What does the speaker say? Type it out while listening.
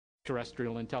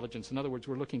extraterrestrial intelligence. In other words,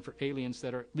 we're looking for aliens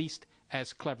that are at least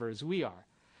as clever as we are.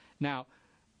 Now,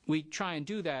 we try and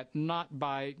do that not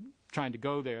by trying to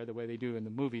go there the way they do in the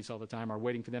movies all the time, or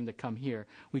waiting for them to come here.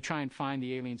 We try and find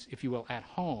the aliens, if you will, at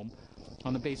home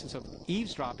on the basis of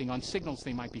eavesdropping on signals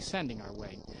they might be sending our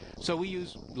way. So we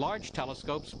use large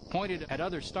telescopes pointed at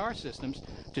other star systems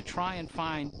to try and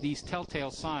find these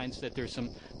telltale signs that there's some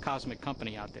cosmic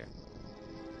company out there.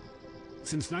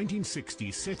 Since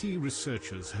 1960, SETI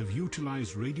researchers have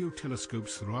utilized radio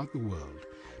telescopes throughout the world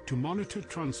to monitor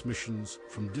transmissions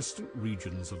from distant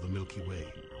regions of the Milky Way.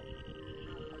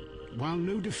 While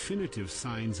no definitive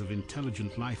signs of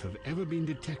intelligent life have ever been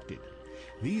detected,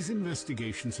 these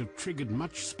investigations have triggered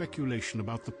much speculation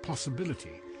about the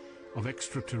possibility of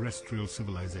extraterrestrial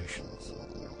civilizations.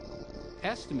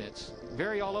 Estimates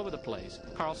vary all over the place.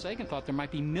 Carl Sagan thought there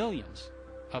might be millions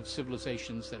of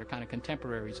civilizations that are kind of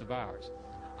contemporaries of ours.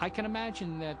 I can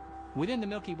imagine that within the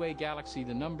Milky Way galaxy,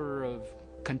 the number of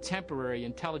contemporary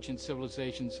intelligent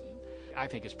civilizations, I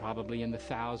think, is probably in the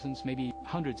thousands, maybe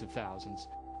hundreds of thousands.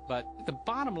 But the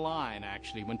bottom line,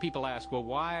 actually, when people ask, well,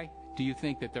 why do you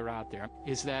think that they're out there,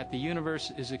 is that the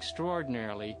universe is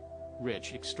extraordinarily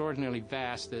rich, extraordinarily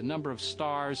vast. The number of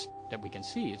stars that we can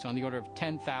see, it's on the order of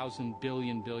 10,000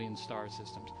 billion star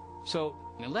systems. So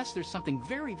unless there's something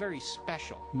very, very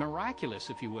special, miraculous,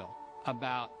 if you will,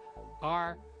 about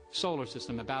our solar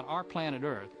system, about our planet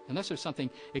Earth, unless there's something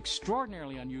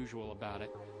extraordinarily unusual about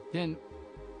it, then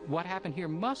what happened here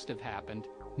must have happened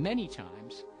many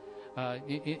times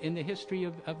in the history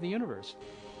of the universe.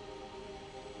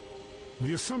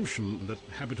 The assumption that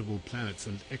habitable planets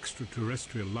and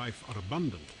extraterrestrial life are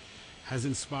abundant has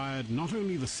inspired not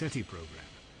only the SETI program,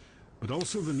 but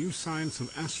also the new science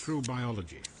of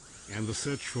astrobiology and the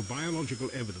search for biological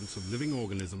evidence of living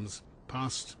organisms,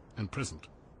 past and present.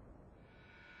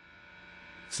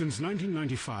 Since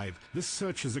 1995, this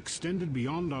search has extended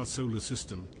beyond our solar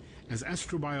system, as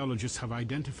astrobiologists have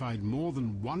identified more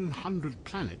than 100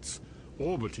 planets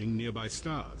orbiting nearby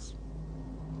stars.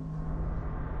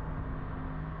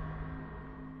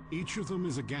 Each of them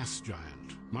is a gas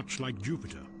giant, much like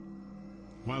Jupiter.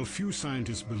 While few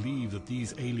scientists believe that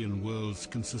these alien worlds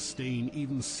can sustain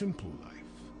even simple life,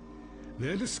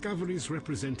 their discoveries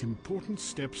represent important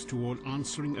steps toward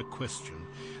answering a question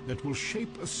that will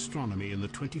shape astronomy in the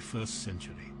 21st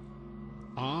century.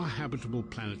 Are habitable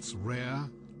planets rare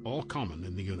or common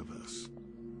in the universe?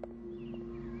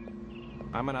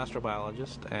 I'm an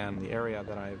astrobiologist, and the area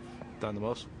that I've done the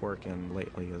most work in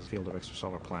lately is the field of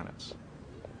extrasolar planets.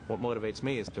 What motivates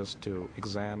me is just to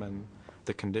examine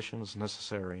the conditions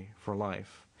necessary for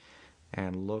life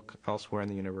and look elsewhere in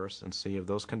the universe and see if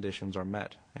those conditions are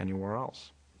met anywhere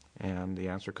else. And the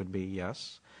answer could be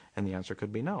yes, and the answer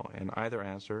could be no, and either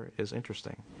answer is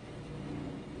interesting.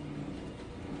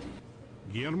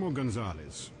 Guillermo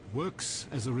Gonzalez works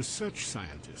as a research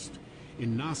scientist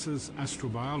in NASA's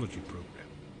astrobiology program.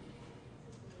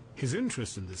 His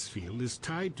interest in this field is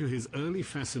tied to his early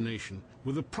fascination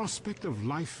with the prospect of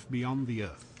life beyond the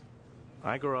Earth.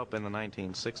 I grew up in the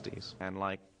 1960s, and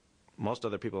like most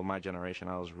other people of my generation,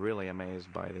 I was really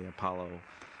amazed by the Apollo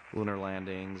lunar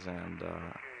landings, and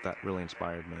that really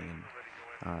inspired me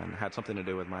and had something to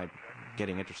do with my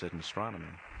getting interested in astronomy.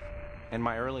 In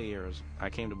my early years, I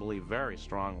came to believe very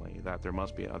strongly that there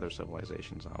must be other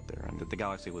civilizations out there and that the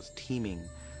galaxy was teeming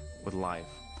with life.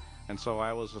 And so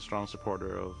I was a strong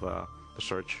supporter of the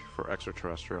search for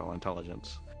extraterrestrial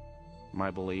intelligence.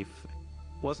 My belief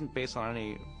wasn't based on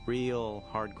any real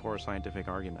hardcore scientific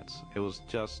arguments. It was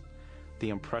just the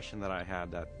impression that I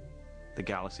had that the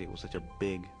galaxy was such a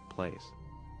big place.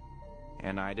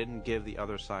 And I didn't give the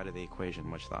other side of the equation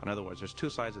much thought. In other words, there's two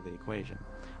sides of the equation.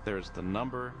 There's the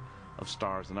number of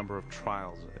stars, the number of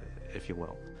trials, if you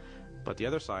will. But the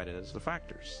other side is the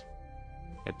factors.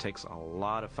 It takes a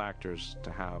lot of factors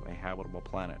to have a habitable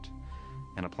planet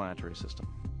and a planetary system.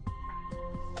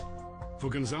 For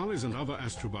Gonzalez and other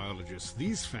astrobiologists,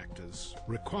 these factors,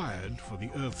 required for the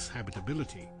Earth's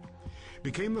habitability,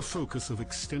 became the focus of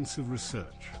extensive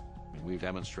research. We've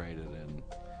demonstrated in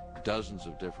dozens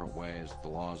of different ways the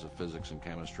laws of physics and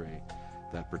chemistry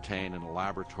that pertain in a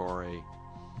laboratory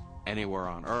anywhere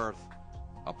on Earth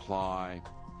apply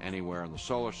anywhere in the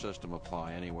solar system,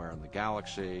 apply anywhere in the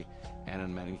galaxy, and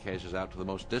in many cases out to the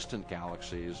most distant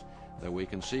galaxies that we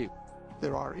can see.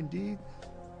 There are indeed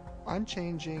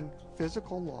unchanging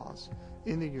physical laws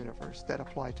in the universe that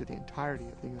apply to the entirety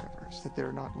of the universe, that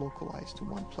they're not localized to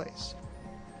one place.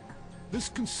 This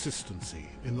consistency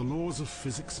in the laws of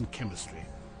physics and chemistry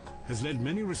has led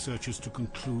many researchers to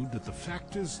conclude that the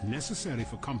factors necessary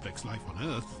for complex life on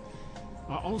Earth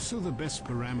are also the best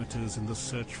parameters in the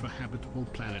search for habitable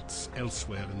planets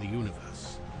elsewhere in the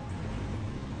universe.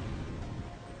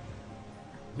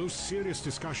 Most serious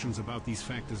discussions about these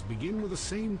factors begin with the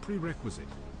same prerequisite: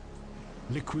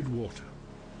 liquid water.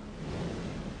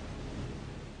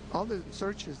 All the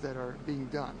searches that are being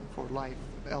done for life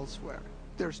elsewhere,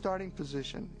 their starting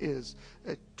position is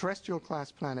a terrestrial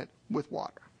class planet with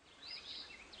water.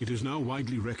 It is now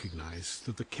widely recognized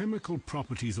that the chemical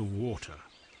properties of water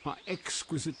are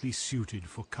exquisitely suited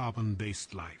for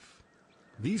carbon-based life.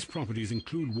 These properties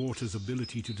include water's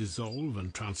ability to dissolve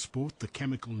and transport the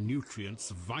chemical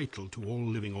nutrients vital to all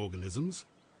living organisms,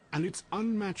 and its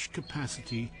unmatched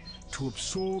capacity to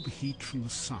absorb heat from the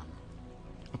sun,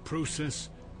 a process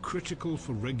critical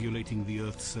for regulating the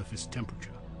Earth's surface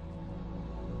temperature.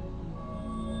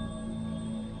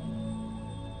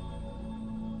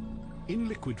 In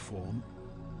liquid form,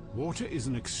 water is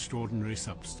an extraordinary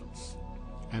substance,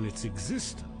 and its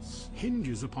existence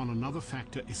hinges upon another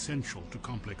factor essential to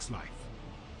complex life: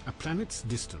 a planet's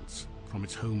distance from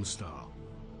its home star.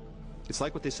 It's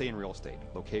like what they say in real estate: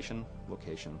 location,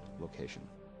 location, location.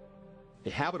 A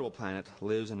habitable planet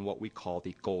lives in what we call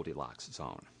the Goldilocks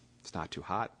zone. It's not too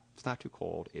hot, it's not too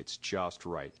cold, it's just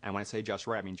right. And when I say just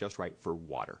right, I mean just right for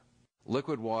water.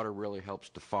 Liquid water really helps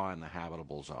define the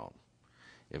habitable zone.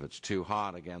 If it's too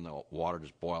hot, again, the water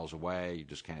just boils away. You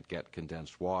just can't get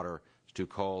condensed water. It's too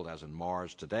cold, as in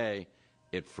Mars today,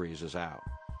 it freezes out.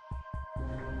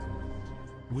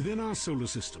 Within our solar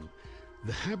system,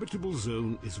 the habitable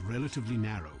zone is relatively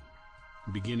narrow,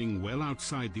 beginning well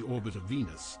outside the orbit of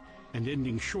Venus and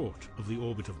ending short of the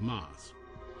orbit of Mars.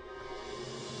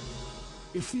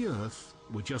 If the Earth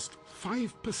were just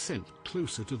 5%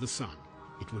 closer to the Sun,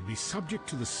 it would be subject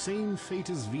to the same fate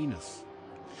as Venus: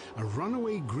 a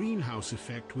runaway greenhouse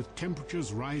effect with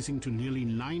temperatures rising to nearly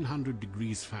 900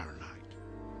 degrees Fahrenheit.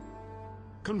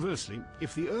 Conversely,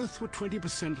 if the Earth were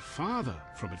 20% farther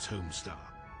from its home star,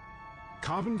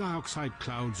 carbon dioxide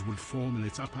clouds would form in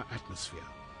its upper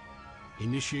atmosphere,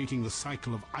 initiating the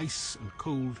cycle of ice and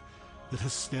cold that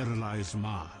has sterilized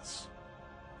Mars.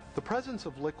 The presence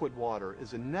of liquid water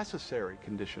is a necessary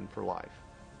condition for life,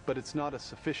 but it's not a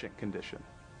sufficient condition.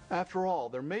 After all,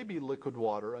 there may be liquid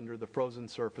water under the frozen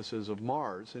surfaces of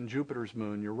Mars and Jupiter's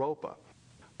moon Europa,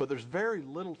 but there's very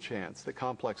little chance that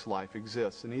complex life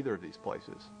exists in either of these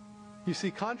places. You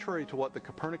see, contrary to what the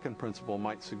Copernican principle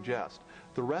might suggest,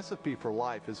 the recipe for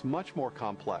life is much more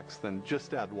complex than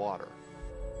just add water.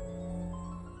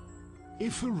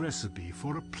 If a recipe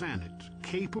for a planet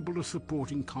capable of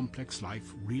supporting complex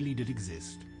life really did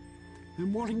exist,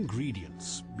 then what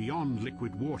ingredients beyond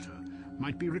liquid water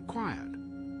might be required?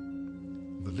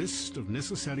 The list of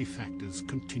necessary factors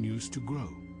continues to grow.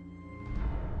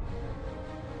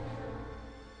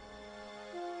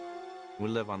 We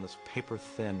live on this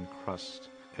paper-thin crust.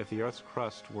 If the Earth's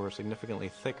crust were significantly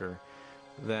thicker,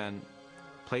 then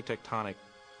plate tectonic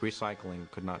recycling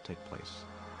could not take place.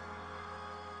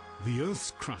 The Earth's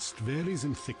crust varies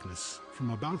in thickness from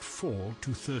about 4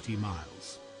 to 30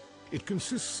 miles. It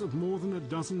consists of more than a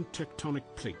dozen tectonic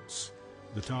plates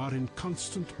that are in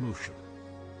constant motion.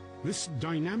 This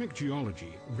dynamic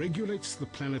geology regulates the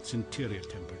planet's interior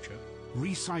temperature,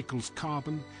 recycles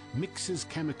carbon, mixes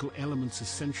chemical elements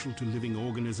essential to living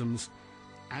organisms,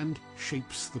 and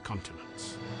shapes the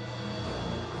continents.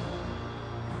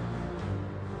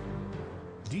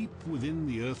 Deep within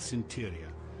the Earth's interior,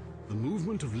 the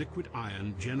movement of liquid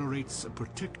iron generates a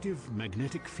protective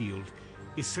magnetic field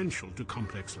essential to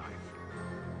complex life.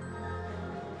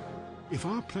 If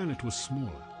our planet was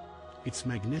smaller, its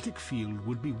magnetic field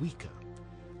would be weaker,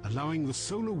 allowing the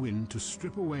solar wind to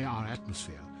strip away our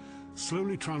atmosphere,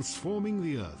 slowly transforming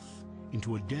the Earth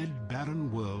into a dead, barren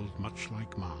world much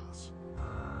like Mars.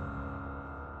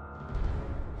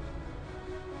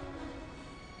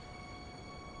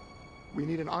 We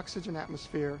need an oxygen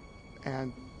atmosphere,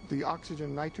 and the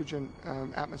oxygen-nitrogen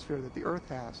atmosphere that the Earth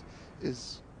has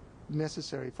is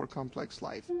necessary for complex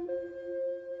life.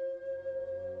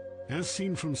 As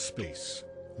seen from space,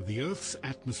 the Earth's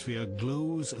atmosphere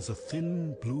glows as a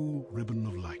thin blue ribbon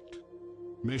of light.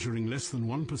 Measuring less than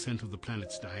 1% of the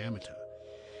planet's diameter,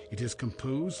 it is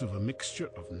composed of a mixture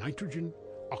of nitrogen,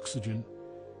 oxygen,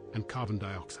 and carbon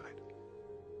dioxide.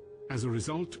 As a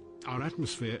result, our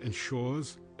atmosphere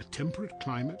ensures a temperate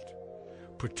climate,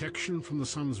 protection from the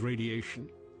sun's radiation,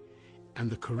 and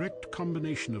the correct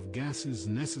combination of gases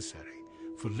necessary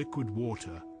for liquid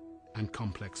water and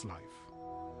complex life.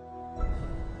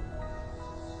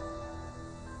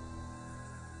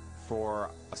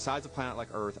 For a size of planet like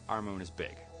Earth, our moon is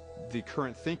big. The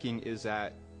current thinking is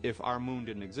that if our moon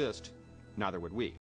didn't exist, neither would we.